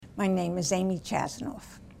My name is Amy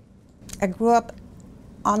Chasnoff. I grew up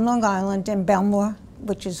on Long Island in Belmore,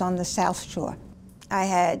 which is on the South Shore. I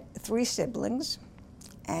had 3 siblings,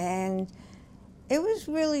 and it was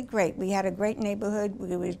really great. We had a great neighborhood.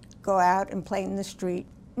 We would go out and play in the street.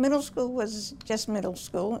 Middle school was just middle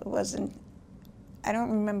school. It wasn't, I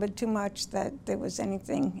don't remember too much that there was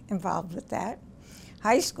anything involved with that.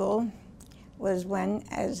 High school was when,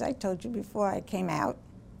 as I told you before, I came out.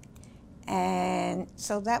 And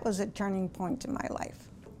so that was a turning point in my life.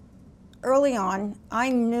 Early on, I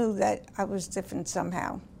knew that I was different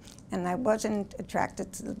somehow, and I wasn't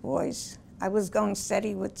attracted to the boys. I was going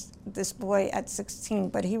steady with this boy at 16,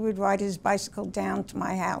 but he would ride his bicycle down to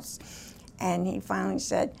my house. And he finally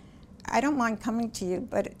said, "I don't mind coming to you,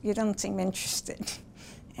 but you don't seem interested."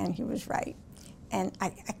 And he was right. And I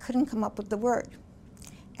couldn't come up with the word.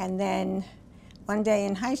 And then one day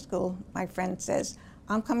in high school, my friend says,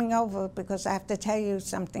 "I'm coming over because I have to tell you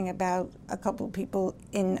something about a couple of people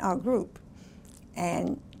in our group."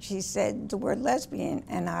 And she said the word lesbian,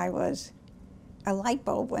 and a light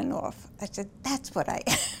bulb went off. I said, "That's what I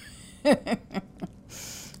am."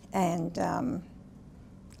 And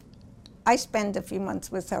I spent a few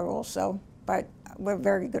months with her also, but we're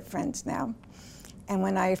very good friends now. And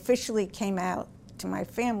when I officially came out to my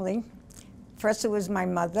family, first it was my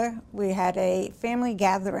mother. We had a family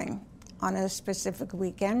gathering on a specific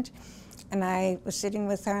weekend, and I was sitting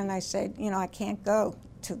with her and I said, "I can't go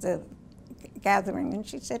to the gathering." And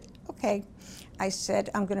she said, "Okay." I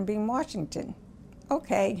said, "I'm going to be in Washington."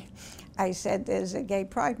 "Okay." I said, "There's a gay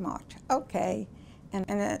pride march." "Okay. And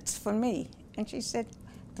it's for me." And she said,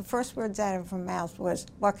 the first words out of her mouth was,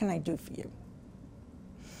 "What can I do for you?"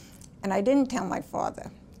 And I didn't tell my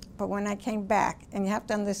father, but when I came back, and you have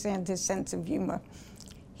to understand his sense of humor,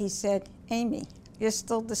 he said, "Amy, you're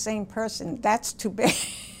still the same person. That's too bad."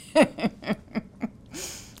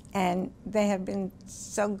 And they have been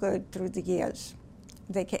so good through the years.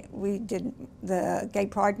 We did the gay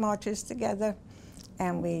pride marches together,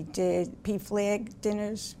 and we did PFLAG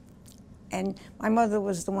dinners. And my mother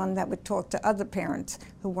was the one that would talk to other parents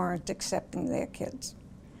who weren't accepting their kids.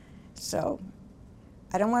 So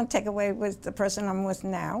I don't want to take away with the person I'm with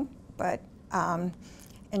now, but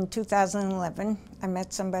in 2011, I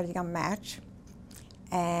met somebody on Match.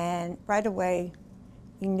 And right away,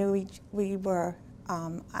 we knew we were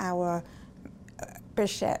our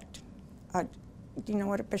Bichette. Do you know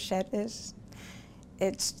what a Bichette is?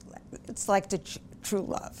 It's like the true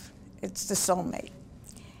love. It's the soulmate.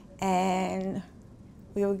 And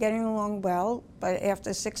we were getting along well, but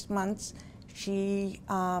after 6 months, she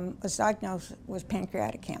was diagnosed with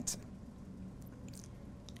pancreatic cancer.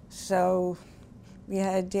 So we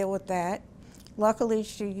had to deal with that. Luckily,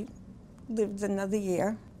 she lived another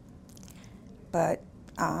year, but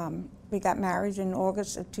we got married in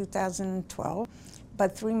August of 2012.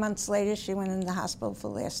 But 3 months later, she went in the hospital for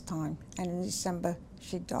the last time, and in December,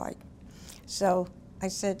 she died. So I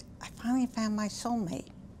said, I finally found my soulmate,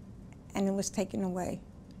 and it was taken away.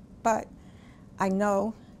 But I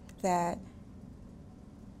know that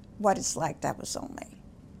what it's like to have a soulmate.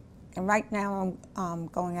 And right now, I'm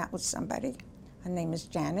going out with somebody. Her name is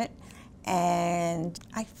Janet, and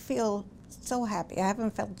I feel so happy. I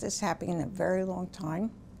haven't felt this happy in a very long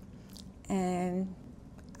time, and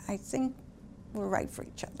I think we're right for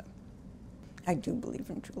each other. I do believe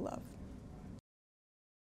in true love.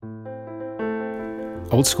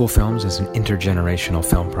 Old School Films is an intergenerational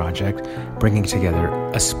film project bringing together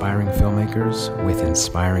aspiring filmmakers with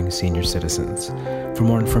inspiring senior citizens. For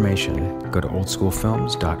more information, go to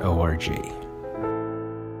oldschoolfilms.org.